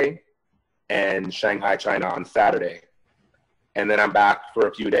Friday, and Shanghai, China on Saturday. And then I'm back for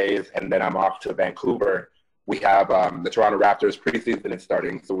a few days, and then I'm off to Vancouver. We have the Toronto Raptors preseason is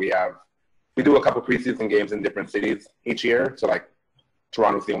starting, so we do a couple preseason games in different cities each year. So like,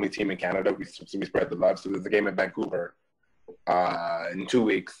 Toronto's the only team in Canada. We spread the love. So there's a game in Vancouver in 2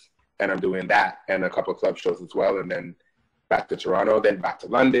 weeks, and I'm doing that, and a couple of club shows as well, and then back to Toronto, then back to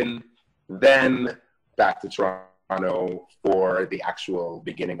London, then back to Toronto for the actual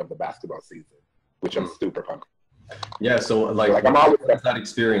beginning of the basketball season, which I'm super pumped. Yeah, so like I'm always, what's that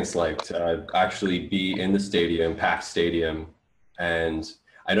experience like to actually be in the stadium, packed stadium? And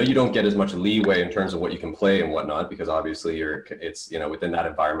I know you don't get as much leeway in terms of what you can play and whatnot, because obviously it's within that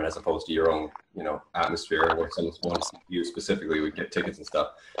environment as opposed to your own atmosphere where someone wants you specifically would get tickets and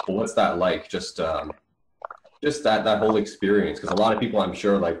stuff. But what's that like? Just that whole experience, because a lot of people, I'm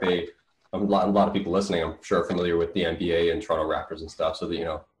sure, like a lot of people listening, I'm sure, are familiar with the NBA and Toronto Raptors and stuff, so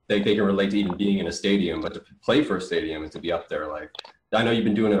that they can relate to even being in a stadium, but to play for a stadium and to be up there, like, I know you've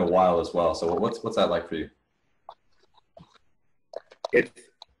been doing it a while as well. So what's that like for you? It's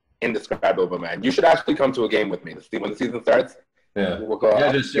indescribable, man. You should actually come to a game with me to see when the season starts. Yeah, we'll go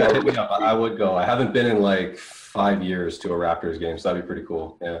hit me up. I would go. I haven't been in like 5 years to a Raptors game, so that'd be pretty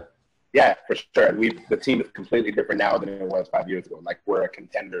cool. Yeah, for sure. The team is completely different now than it was 5 years ago. Like, we're a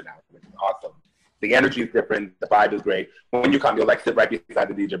contender now, which is awesome. The energy is different. The vibe is great. When you come, you'll like sit right beside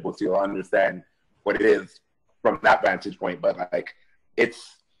the DJ booth, so you'll understand what it is from that vantage point. But like,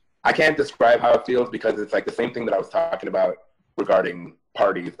 I can't describe how it feels, because it's like the same thing that I was talking about regarding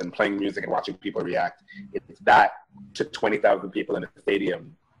parties and playing music and watching people react. It's that to 20,000 people in a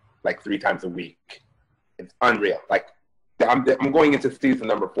stadium, like 3 times a week. It's unreal. Like, I'm going into season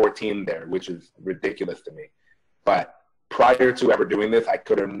number 14 there, which is ridiculous to me. But prior to ever doing this, I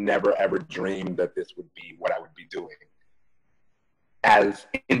could have never, ever dreamed that this would be what I would be doing. as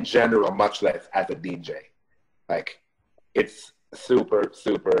in general, much less as a DJ. Like, it's super,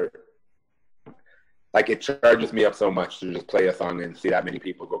 super, like, it charges me up so much to just play a song and see that many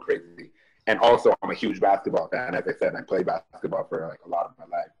people go crazy. And also, I'm a huge basketball fan. As I said, I played basketball for like a lot of my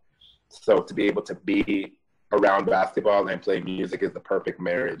life. So to be able to be around basketball and play music is the perfect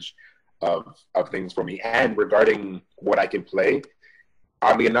marriage of things for me. And regarding what I can play,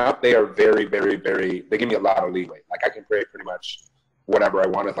 oddly enough, they are very, very, very, they give me a lot of leeway. Like, I can play pretty much whatever I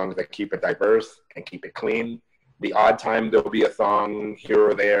want as long as I keep it diverse and keep it clean. The odd time there'll be a song here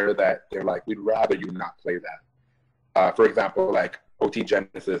or there that they're like, we'd rather you not play that. For example, like OT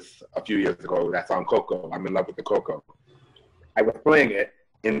Genesis a few years ago, that song Coco, I'm in love with the Coco. I was playing it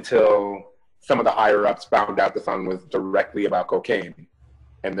until some of the higher ups found out the song was directly about cocaine.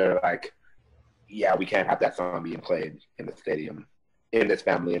 And they're like, yeah, we can't have that song being played in the stadium in this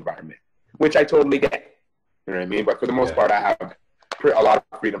family environment, which I totally get. You know what I mean? But for the most part, I have a lot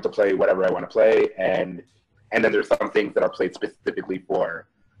of freedom to play whatever I want to play. And then there's some things that are played specifically for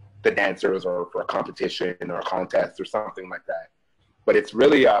the dancers or for a competition or a contest or something like that. But it's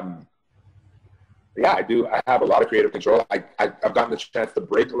really, yeah, I have a lot of creative control. I've gotten the chance to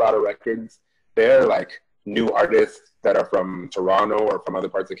break a lot of records there, like new artists that are from Toronto or from other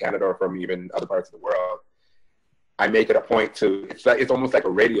parts of Canada or from even other parts of the world. I make it a point to, it's almost like a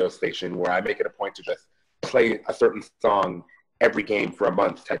radio station where I make it a point to just play a certain song every game for a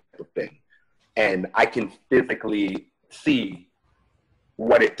month type of thing. And I can physically see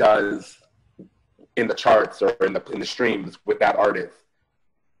what it does in the charts or in the streams with that artist.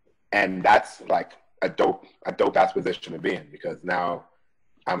 And that's like a dope ass position to be in, because now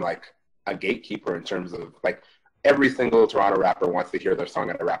I'm like a gatekeeper in terms of, like, every single Toronto rapper wants to hear their song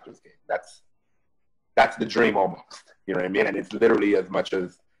at a Raptors game. That's the dream almost, you know what I mean? And it's literally as much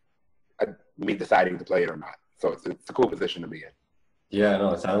as me deciding to play it or not. So it's a cool position to be in. Yeah,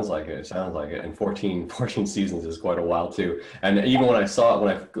 no, it sounds like it. It sounds like it. And 14 seasons is quite a while too. And even when I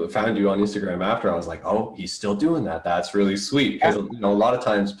found you on Instagram after, I was like, oh, he's still doing that. That's really sweet. Because, you know, a lot of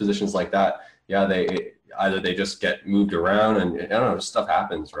times positions like that, yeah, either they just get moved around and I don't know, stuff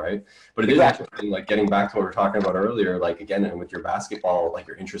happens, right? But it is interesting, like getting back to what we were talking about earlier, like again, and with your basketball, like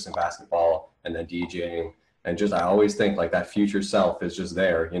your interest in basketball and then DJing. And just, I always think like that future self is just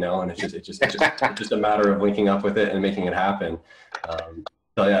there, you know, and it's just a matter of linking up with it and making it happen.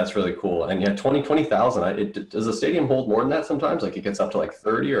 So yeah, it's really cool. And yeah, 20,000. Does the stadium hold more than that sometimes? Like it gets up to like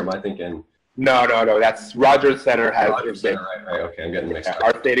 30, or am I thinking? No. That's Rogers Center has. Rogers Center, right. Okay, I'm getting mixed up.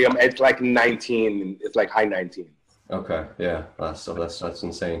 Our stadium, it's like 19. It's like high 19s. Okay, yeah. So that's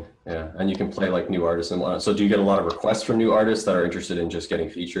insane. Yeah, and you can play like new artists and whatnot. So do you get a lot of requests from new artists that are interested in just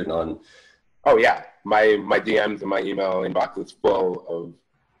getting featured on? Oh yeah, my DMs and my email inbox is full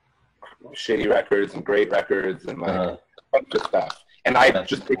of shitty records and great records and like a bunch of stuff. And I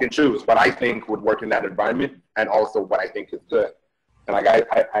just pick and choose what I think would work in that environment and also what I think is good. And like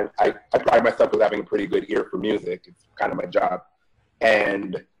I pride myself with having a pretty good ear for music. It's kind of my job.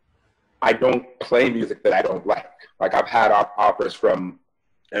 And I don't play music that I don't like. Like I've had offers from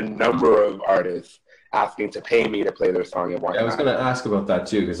a number of artists asking to pay me to play their song and whatnot. Yeah, I was going to ask about that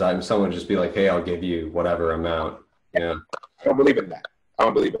too, because someone just be like, hey, I'll give you whatever amount. Yeah. I don't believe in that. I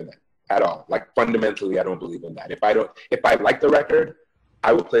don't believe in that at all. Like fundamentally, I don't believe in that. If I like the record,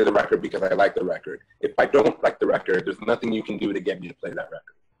 I will play the record because I like the record. If I don't like the record, there's nothing you can do to get me to play that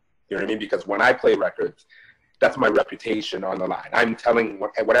record. You know what I mean? Because when I play records, that's my reputation on the line. I'm telling,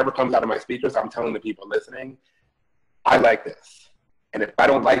 whatever comes out of my speakers, I'm telling the people listening, I like this. And if I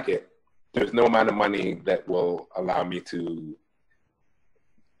don't like it, there's no amount of money that will allow me to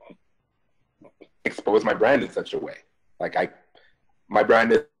expose my brand in such a way. Like my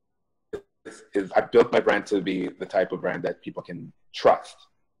brand is I built my brand to be the type of brand that people can trust.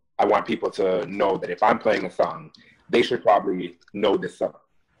 I want people to know that if I'm playing a song, they should probably know this song.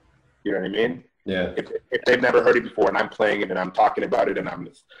 You know what I mean? Yeah. If they've never heard it before and I'm playing it and I'm talking about it and I'm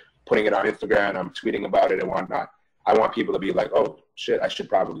just putting it on Instagram, I'm tweeting about it and whatnot, I want people to be like, oh shit, I should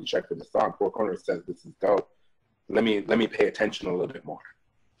probably check for this song. 4Korners says this is dope. Let me pay attention a little bit more.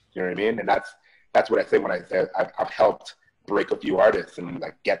 You know what I mean? And that's what I say when I say I've helped break a few artists and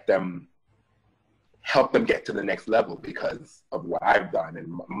like help them get to the next level because of what I've done,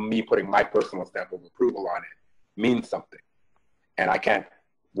 and me putting my personal stamp of approval on it means something. And I can't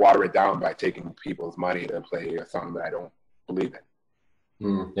water it down by taking people's money to play a song that I don't believe in.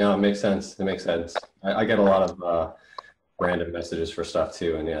 Yeah, it makes sense. It makes sense. I get a lot of random messages for stuff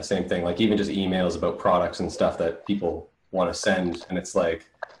too. And yeah, same thing, like even just emails about products and stuff that people want to send. And it's like,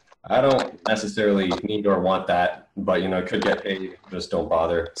 I don't necessarily need or want that but you know, could get paid, just don't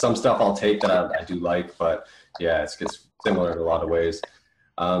bother. Some stuff I'll take that I do like, but yeah, it's similar in a lot of ways.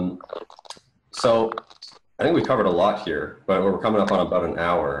 So I think we covered a lot here, but we're coming up on about an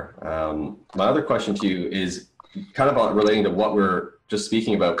hour. My other question to you is kind of relating to what we're just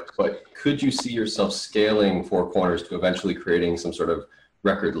speaking about, but could you see yourself scaling 4Korners to eventually creating some sort of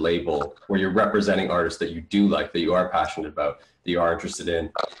record label where you're representing artists that you do like, that you are passionate about, that you are interested in,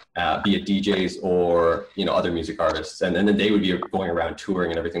 be it DJs or, you know, other music artists, and then they would be going around touring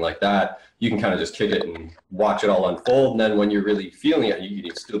and everything like that. You can kind of just kick it and watch it all unfold, and then when you're really feeling it, you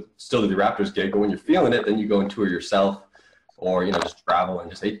can still do the Raptors gig, but when you're feeling it, then you go and tour yourself, or, you know, just travel and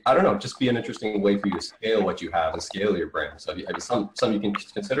just, I don't know, just be an interesting way for you to scale what you have and scale your brand. So have you some you can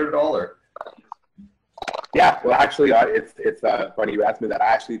consider at all, or? Yeah, well, actually, it's funny you asked me that. I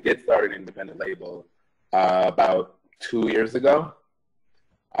actually did start an independent label about 2 years ago.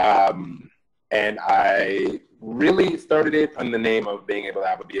 And I really started it in the name of being able to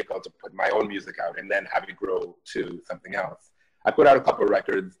have a vehicle to put my own music out and then have it grow to something else. I put out a couple of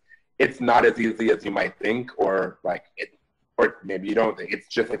records. It's not as easy as you might think, or maybe you don't think.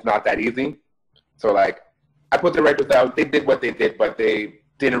 It's not that easy. So like, I put the records out, they did what they did, but they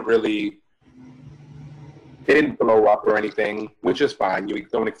didn't blow up or anything, which is fine. You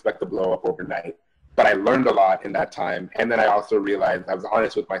don't expect to blow up overnight. But I learned a lot in that time. And then I also realized, I was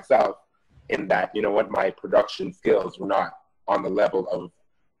honest with myself in that, you know what, my production skills were not on the level of,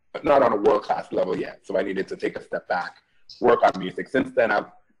 not on a world-class level yet. So I needed to take a step back, work on music. Since then,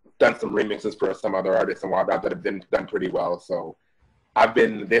 I've done some remixes for some other artists and whatnot that have been done pretty well. So I've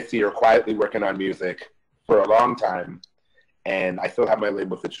been this year quietly working on music for a long time. And I still have my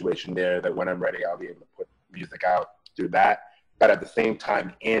label situation there that when I'm ready, I'll be able to put music out through that. But at the same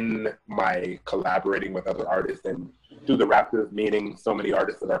time, in my collaborating with other artists and through the Raptors meeting so many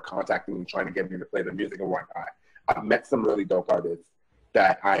artists that are contacting me, trying to get me to play their music and whatnot, I've met some really dope artists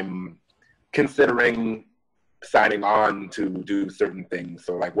that I'm considering signing on to do certain things.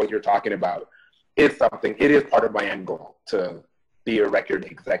 So like what you're talking about is something, it is part of my end goal to be a record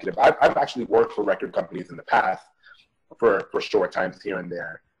executive. I've actually worked for record companies in the past for short times here and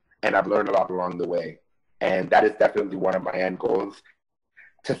there, and I've learned a lot along the way. And that is definitely one of my end goals.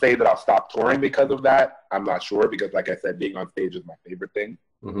 To say that I'll stop touring because of that, I'm not sure, because like I said, being on stage is my favorite thing.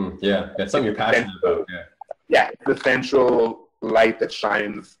 Mm-hmm. Yeah, that's something you're passionate about. Yeah, it's the central light that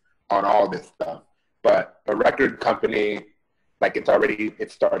shines on all this stuff. But a record company, like it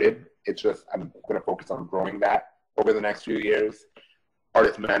started. It's just, I'm going to focus on growing that over the next few years.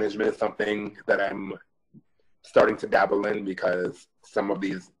 Artist management is something that I'm starting to dabble in, because some of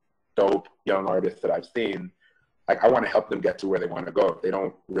these dope young artists that I've seen, like I want to help them get to where they want to go. If they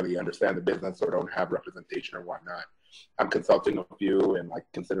don't really understand the business or don't have representation or whatnot, I'm consulting a few and like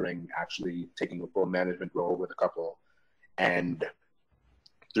considering actually taking a full management role with a couple. And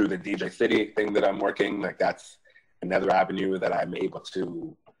through the DJ City thing that I'm working, like that's another avenue that I'm able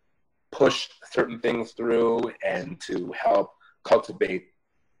to push certain things through and to help cultivate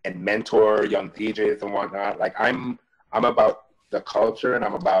and mentor young DJs and whatnot. Like I'm about the culture, and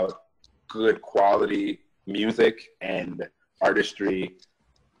I'm about good quality music and artistry,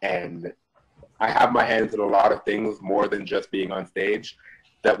 and I have my hands in a lot of things more than just being on stage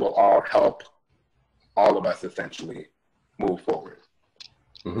that will all help all of us essentially move forward.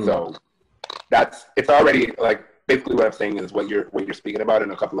 Mm-hmm. So it's already like, basically what I'm saying is what you're speaking about,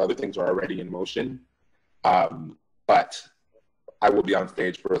 and a couple other things are already in motion. But I will be on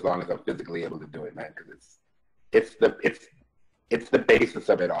stage for as long as I'm physically able to do it, man, because it's the basis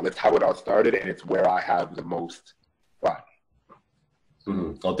of it all. It's how it all started, and it's where I have the most fun.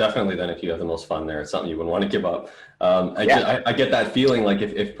 Mm-hmm. Well, definitely then if you have the most fun there, it's something you wouldn't want to give up. I get that feeling, like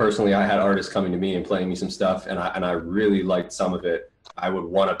if personally I had artists coming to me and playing me some stuff and I really liked some of it, I would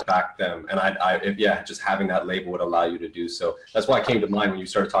want to back them. And just having that label would allow you to do so. That's why it came to mind when you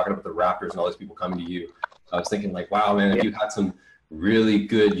started talking about the Raptors and all these people coming to you. I was thinking like, wow, man, if you had some really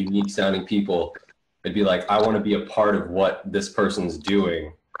good, unique sounding people, it'd be like, I want to be a part of what this person's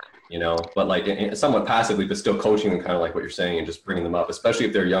doing, you know, but like somewhat passively, but still coaching them, kind of like what you're saying, and just bringing them up, especially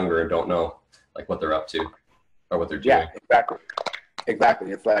if they're younger and don't know like what they're up to or what they're doing. Yeah,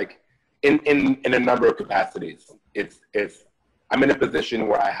 exactly. It's like in a number of capacities. I'm in a position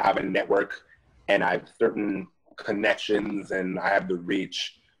where I have a network and I have certain connections and I have the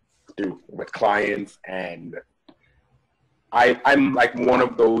reach with clients, and I'm like I'm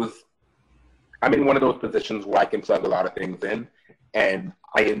in one of those positions where I can plug a lot of things in, and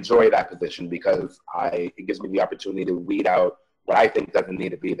I enjoy that position because it gives me the opportunity to weed out what I think doesn't need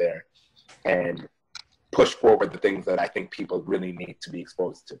to be there and push forward the things that I think people really need to be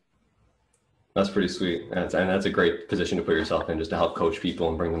exposed to. That's pretty sweet. And that's a great position to put yourself in, just to help coach people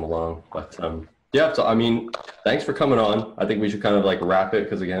and bring them along. But yeah, so I mean, thanks for coming on. I think we should kind of like wrap it,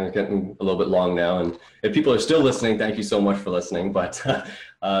 because again, it's getting a little bit long now. And if people are still listening, thank you so much for listening. But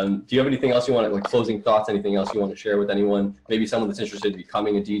do you have anything else you want to, like, closing thoughts, anything else you want to share with anyone? Maybe someone that's interested in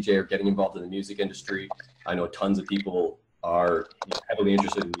becoming a DJ or getting involved in the music industry. I know tons of people are heavily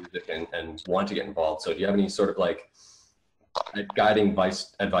interested in music and want to get involved. So do you have any sort of like guiding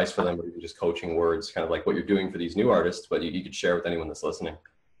advice for them, or even just coaching words, kind of like what you're doing for these new artists, but you could share with anyone that's listening?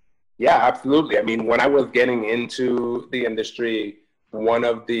 Yeah, absolutely. I mean, when I was getting into the industry,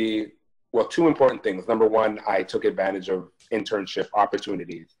 two important things. Number one, I took advantage of internship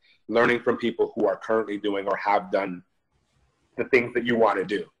opportunities, learning from people who are currently doing or have done the things that you want to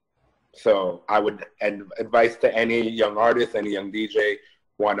do. So I would advise to any young artist, any young DJ,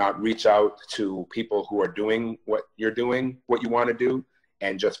 why not reach out to people who are doing what you're doing, what you want to do,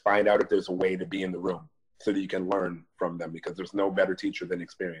 and just find out if there's a way to be in the room so that you can learn from them, because there's no better teacher than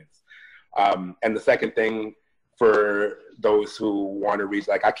experience. And the second thing, for those who want to reach,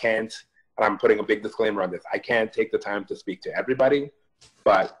 like, I can't, and I'm putting a big disclaimer on this, I can't take the time to speak to everybody,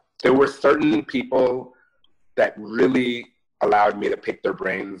 but there were certain people that really allowed me to pick their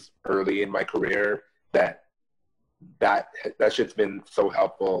brains early in my career that shit's been so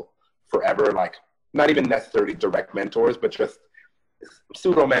helpful forever. Like, not even necessarily direct mentors, but just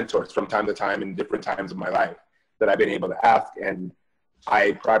pseudo mentors from time to time in different times of my life that I've been able to ask. And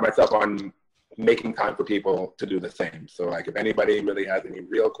I pride myself on making time for people to do the same. So, like, if anybody really has any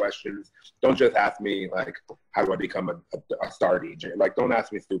real questions, don't just ask me, like, how do I become a star DJ? Like, don't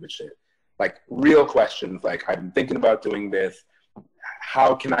ask me stupid shit. Like, real questions, like, I've been thinking about doing this.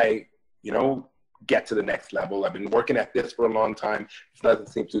 How can I, get to the next level? I've been working at this for a long time. It doesn't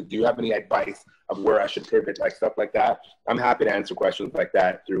seem to. Do you have any advice of where I should pivot, like stuff like that? I'm happy to answer questions like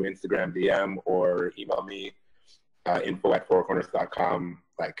that through Instagram DM or email me, info@4korners.com.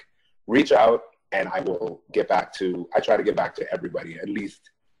 Like, reach out and I will get back to, I try to get back to everybody, at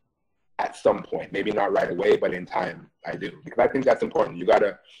least at some point. Maybe not right away, but in time I do. Because I think that's important. You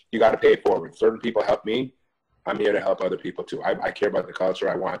gotta pay it forward. Certain people help me. I'm here to help other people too. I care about the culture.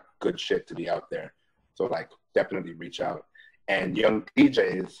 I want good shit to be out there. So, like, definitely reach out. And young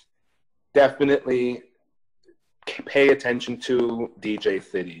DJs, definitely pay attention to DJ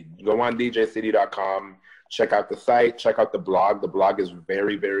City. Go on djcity.com, check out the site, check out the blog. The blog is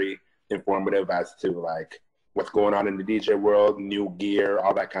very, very informative as to, like, what's going on in the DJ world, new gear,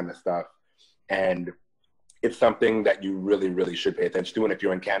 all that kind of stuff. And it's something that you really, really should pay attention to. And if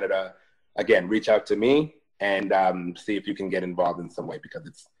you're in Canada, again, reach out to me and see if you can get involved in some way,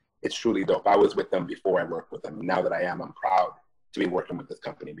 because it's truly dope. I was with them before I worked with them. Now that I am, I'm proud to be working with this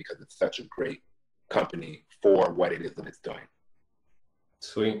company, because it's such a great company for what it is that it's doing.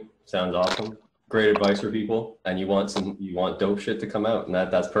 Sweet. Sounds awesome. Great advice for people. And you want dope shit to come out, and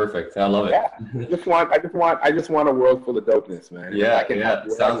that's perfect. I love it. Yeah. I just want a world full of dopeness, man. Yeah.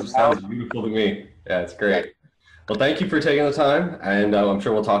 Sounds beautiful to me. Yeah, it's great. Yeah. Well, thank you for taking the time, and I'm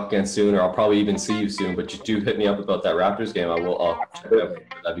sure we'll talk again soon, or I'll probably even see you soon. But you do hit me up about that Raptors game. I'll check it out.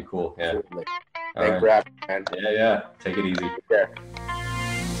 That'd be cool. Yeah. Thanks for having me, man. Yeah. Take it easy. Take care.